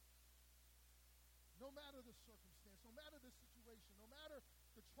 No matter the circumstance, no matter the situation, no matter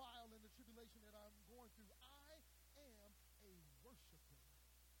the trial and the tribulation that I'm going through, I am a worshiper.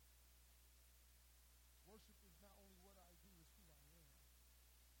 Worship is not only what I do, it's who I am.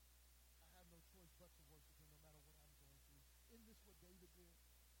 I have no choice but to worship Him no matter what I'm going through. Isn't this what David did?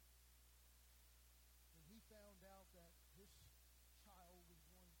 When he found out that his child was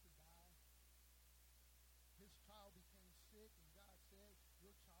going to die, his child became sick, and God said,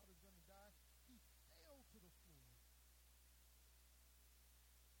 your child is going to die, he fell to the floor.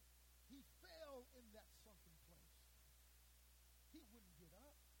 He fell in that sunken place. He wouldn't get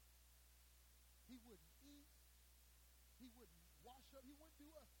up. He wouldn't eat. He wouldn't wash up. He wouldn't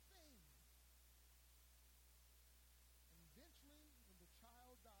do a thing. And eventually, when the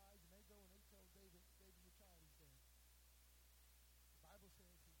child dies, and they go and they tell David, David, your child is dead. The Bible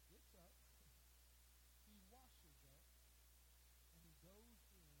says he gets up, he washes up, and he goes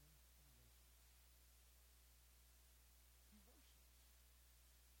in and worships. He worships.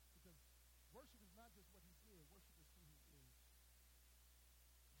 Because worship is not just what he did. Worship is who he is.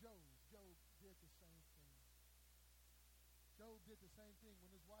 Job did the same thing. Job did the same thing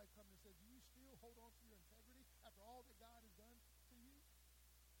when his wife comes and said, do you still hold on to your integrity after all that God has done for you?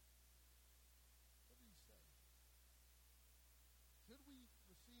 What did he say? Should we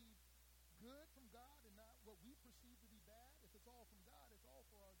receive good from God and not what we perceive to be bad? If it's all from God, it's all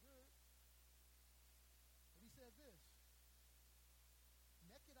for our good. But he said this,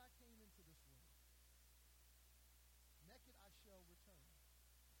 naked I came into this world. Naked I shall return.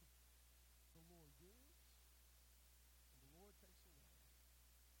 The Lord gives, and the Lord takes away.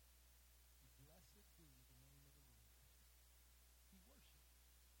 Blessed be the name of the Lord. He worshipped.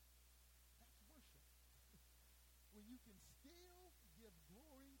 That's worship. When you can still give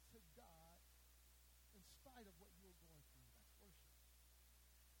glory to God in spite of what you're going through, that's worship.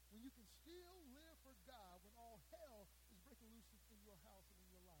 When you can still live for God when all hell is breaking loose in your house and in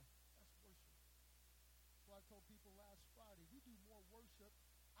your life, that's worship. So I told people last Friday, we do more worship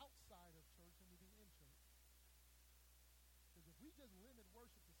outside of church than we do in church. Because if we just limit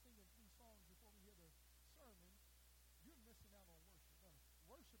worship to singing 3 songs before we hear the sermon, you're missing out on worship. No,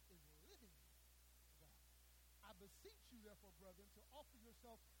 worship is living God. I beseech you, therefore, brethren, to offer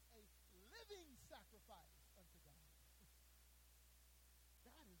yourself a living sacrifice unto God.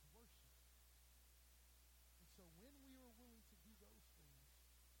 That is worship. And so when we are willing to do those things,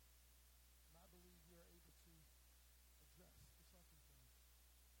 and I believe we are able to address the sunken place.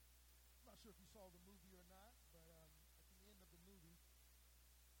 I'm not sure if you saw the movie or not, but at the end of the movie,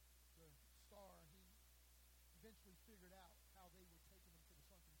 the star, he eventually figured out how they were taking him to the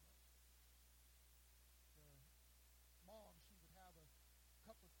sunken place. The mom, she would have a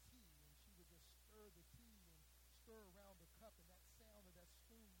cup of tea, and she would just stir the tea and stir around the cup, and that sound of that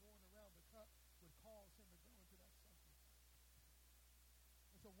spoon going around the cup would cause him to go into that sunken place.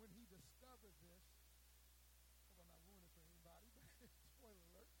 And so when he discovered this, I hope I'm not ruining it for anybody, but spoiler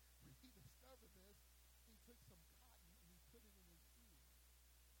alert, when he discovered this, he took some cotton and he put it in his ear.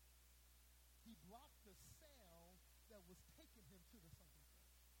 He blocked the sound that was taking him to the sunken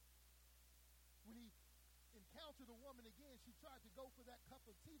place. When he encountered a woman again, she tried to go for that cup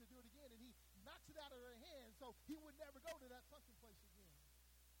of tea to do it again, and he knocks it out of her hand so he would never go to that sunken place again.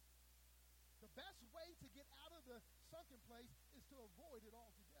 The best way to get out of the sunken place is to avoid it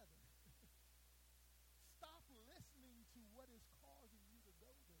altogether.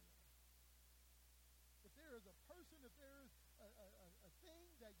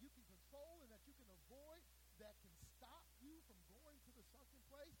 avoid that can stop you from going to the sunken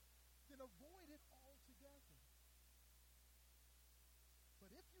place, then avoid it altogether. But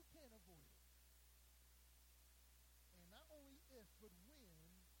if you can't avoid it, and not only if, but when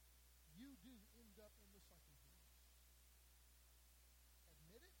you do end up in the sunken place,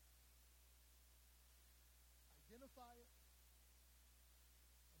 admit it, identify it,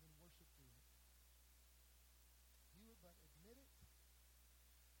 and then worship through it. You would but admit it,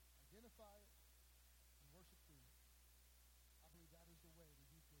 identify it, and worship through it. I believe that is the way that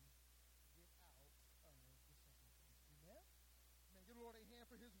you can get out of the sunken place. Amen? Amen. Give the Lord a hand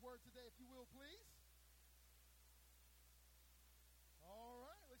for his word today, if you will, please. All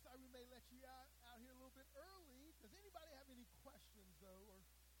right. Looks like we may let you out here a little bit early. Does anybody have any questions, though? Or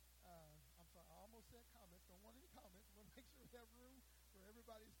I'm sorry, I almost said comments. Don't want any comments. I want to make sure we have room for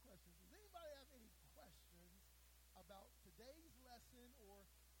everybody's questions. Does anybody have any questions about today's lesson or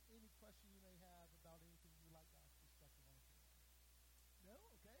any question you may have about anything you'd like God's perspective on today? No?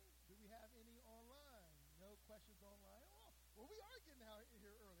 Okay. Do we have any online? No questions online? Oh, well, we are getting out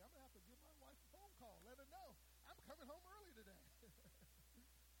here early. I'm going to have to give my wife a phone call. Let her know I'm coming home early today.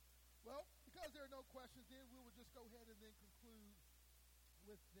 Well, because there are no questions, then we will just go ahead and then conclude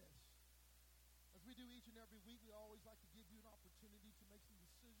with this. As we do each and every week, we always like to give you an opportunity to make some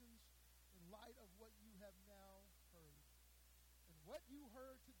decisions in light of what you have now heard. And what you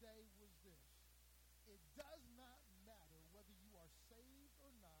heard today was this. It does not matter whether you are saved or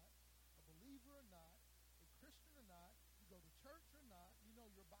not, a believer or not, a Christian or not, you go to church or not, you know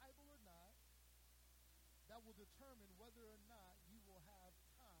your Bible or not, that will determine whether or not you will have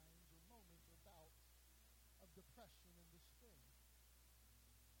times or moments or bouts of depression and despair.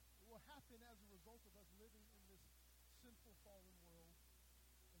 It will happen as a result of us living in this sinful, fallen world,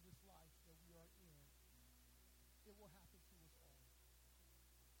 in this life that we are in. It will happen to us all.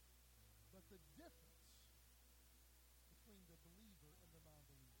 But the difference between the believer and the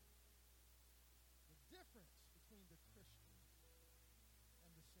non-believer, the difference between the Christian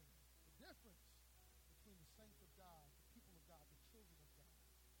and the sinner, the difference between the saints of God, the people of God, the children of God,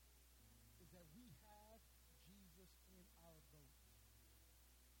 is that we have Jesus in our boat.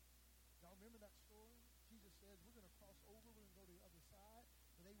 Y'all remember that story? Jesus says, we're going to cross over, we're going to go to the other side,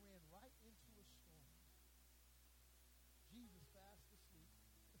 but they ran right into a storm. Jesus fast asleep,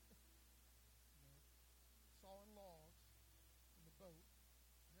 sawing logs in the boat,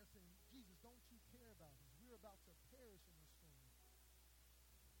 and they're saying, Jesus, don't you care about us? We're about to perish in the storm.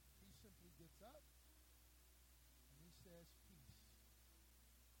 He simply gets up, and he says, peace,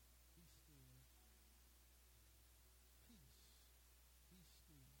 be still. Peace, be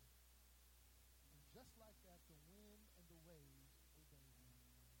still. And just like that, the wind and the waves obey him.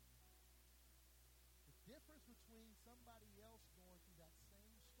 The difference between somebody else going through that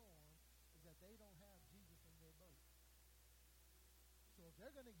same storm is that they don't have Jesus in their boat. So if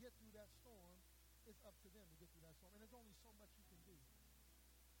they're going to get through that storm, it's up to them to get through that storm. And there's only so much you can do.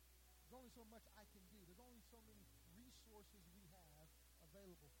 There's only so much I can do. There's only so many resources we have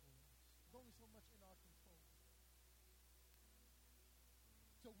available for us. There's only so much in our control.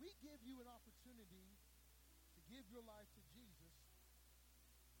 So we give you an opportunity to give your life to Jesus,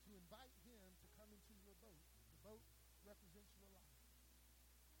 to invite him to come into your boat. The boat represents your life.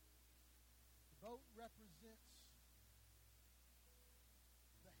 The boat represents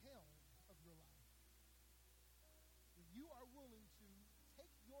the helm of your life. When you are willing to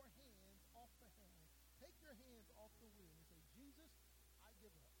take your hands off the helm, take your hands off the wheel and say, Jesus, I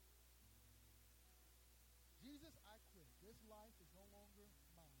give up. Jesus, I quit. This life is no longer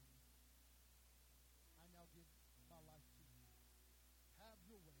mine. I now give my life to you. Have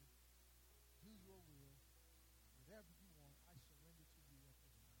your way. Do your will. Whatever you want, I surrender to you at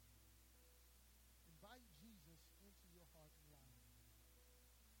this time. Invite Jesus into your heart and life.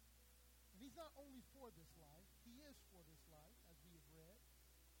 And he's not only for this life, he is for this life, as we have read.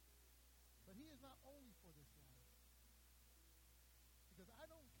 But he is not only for this life. Because I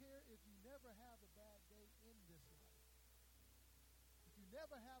don't care if you never have a bad day in this life. If you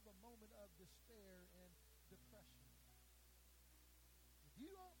never have a moment of despair and depression. If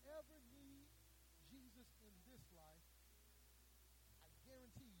you don't ever need Jesus in this life, I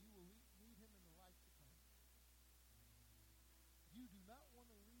guarantee you will need him in the life to come. You do not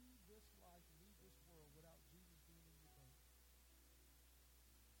want to leave this life, leave this world without Jesus being in your boat.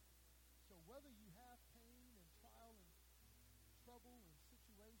 So whether you have pain and trial and trouble and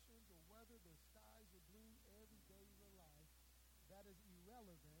situations, or whether the skies are blue every day of your life, that is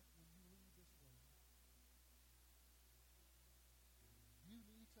irrelevant when you leave this world. You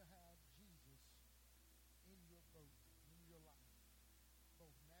need to have Jesus in your boat, in your life,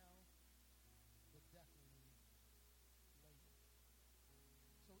 both now, but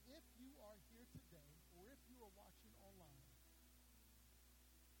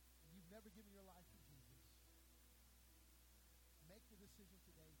decision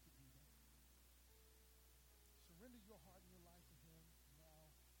today to do that. Surrender your heart and your life to him now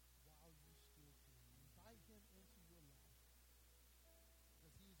while you still can. Invite him into your life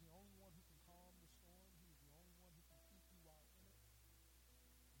because he is the only one who can calm the storm. He is the only one who can keep you while in it.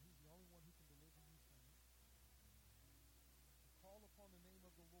 And he's the only one who can deliver you from it. Call upon the name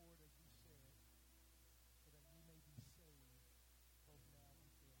of the Lord, as we said, so that you may be saved both now and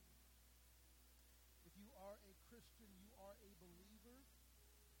forever. If you are a Christian, you are a believer,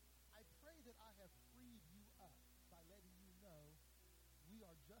 I pray that I have freed you up by letting you know we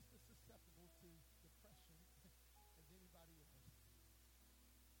are just as susceptible to depression as anybody else.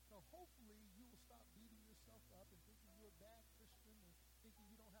 So hopefully you will stop beating yourself up and thinking you're a bad Christian and thinking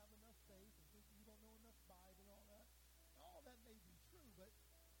you don't have enough faith and thinking you don't know enough Bible and all that. All that may be true, but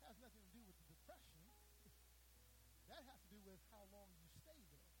it has nothing to do with the depression. That has to do with how long you stay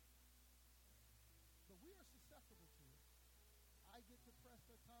there. But we are susceptible to it. I get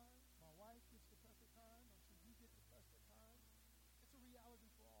depressed at times. My wife gets depressed at times. I'm sure you get depressed at times. It's a reality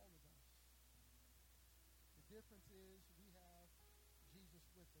for all of us. The difference is we have Jesus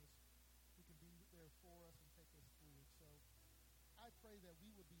with us who can be there for us and take us through it. So I pray that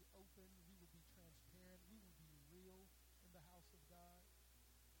we would be open, we would be transparent, we would be real in the house of God.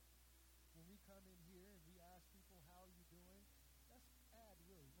 When we come in here and we ask people, how are you doing? Let's add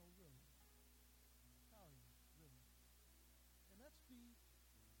really, no really. How are you, really? And let's be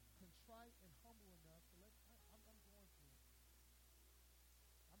contrite and humble enough to I'm going through it.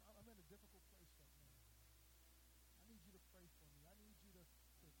 I'm in a difficult place right now. I need you to pray for me. I need you to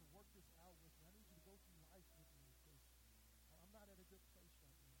work this out with me. I need you to go through life with me because I'm not at a good place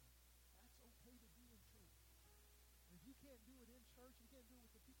right now. That's okay to do in church. And if you can't do it in church, you can't do it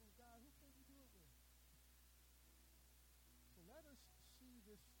with the people of God, who can you do it with? So let us see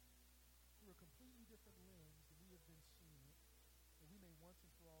this through a completely different lens than we have been seeing it, that we may once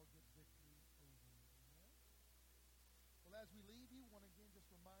and for all get victory over it. Amen? Well, as we leave you, I want to again just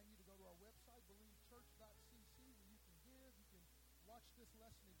remind you to go to our website, believechurch.cc, where you can give, you can watch this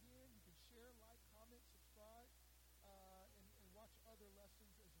lesson again, you can share, like, comment, subscribe, and watch other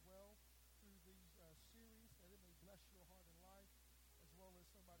lessons as well through these series, that it may bless your heart and life, as well as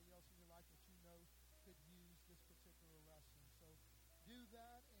somebody else in your life that you know could use this particular lesson. So do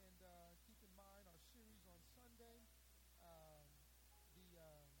that, and keep in mind our series on Sunday,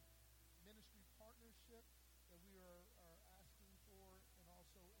 the ministry partnership that we are asking for, and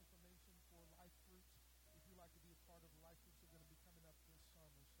also information for life groups. If you'd like to be a part of the life groups that are going to be coming up this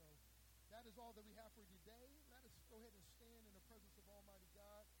summer. So that is all that we have for you today. Let us go ahead and stand in the presence of Almighty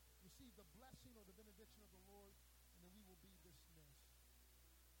God, receive the blessing or the benediction of the Lord, and then we will be dismissed.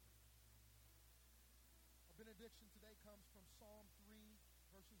 Our benediction today comes from Psalm 3,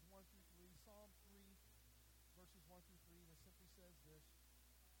 verses 1 through 3. Psalm 3, verses 1 through 3, and it simply says this: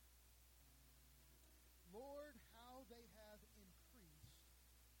 Lord, how they have increased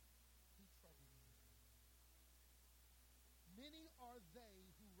who trouble me. Many are they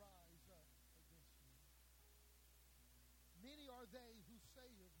who rise up against me. Many are they who say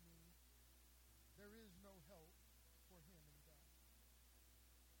of me, there is no help for him in God.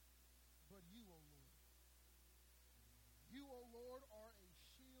 But you, O Lord, you, O Lord, are a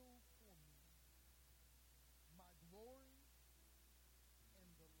shield for me, my glory and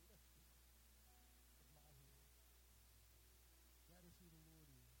the lifter of my head. That is who the Lord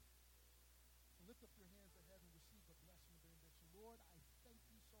is. So lift up your hands to heaven and receive the blessing and benediction. Lord, I thank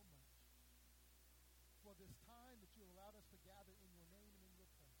you so much for this time that you allowed us to gather in your name and in your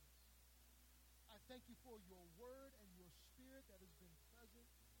presence. I thank you for your word and your spirit that has been present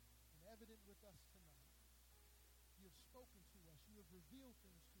and evident with us tonight. You have spoken to us. You have revealed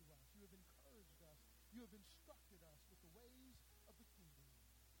things to us. You have encouraged us. You have instructed us with the ways of the kingdom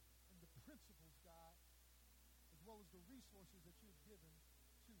and the principles, God, as well as the resources that you have given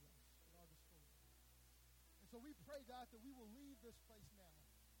to us at our disposal. And so we pray, God, that we will leave this place now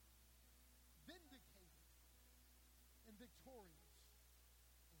vindicated and victorious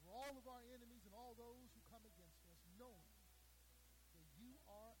over all of our enemies and all those who come against us, knowing that you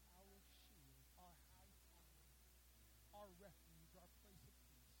are our shield, our high tower, our refuge, our place of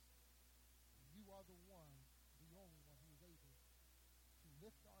peace. And you are the one, the only one who is able to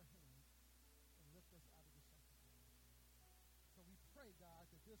lift our head and lift us out of the second place. So we pray, God,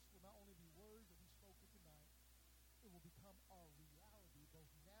 that this will not only be words that we spoke of tonight, it will become our reality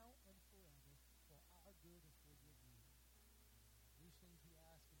both now and forever for our good and for your glory. These things we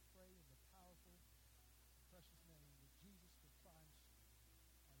ask and pray in the powerful, precious name of Jesus the Christ,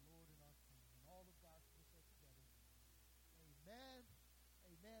 our Lord and our King. And all of God's people said together, amen,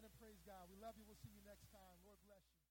 amen, and praise God. We love you. We'll see you next time.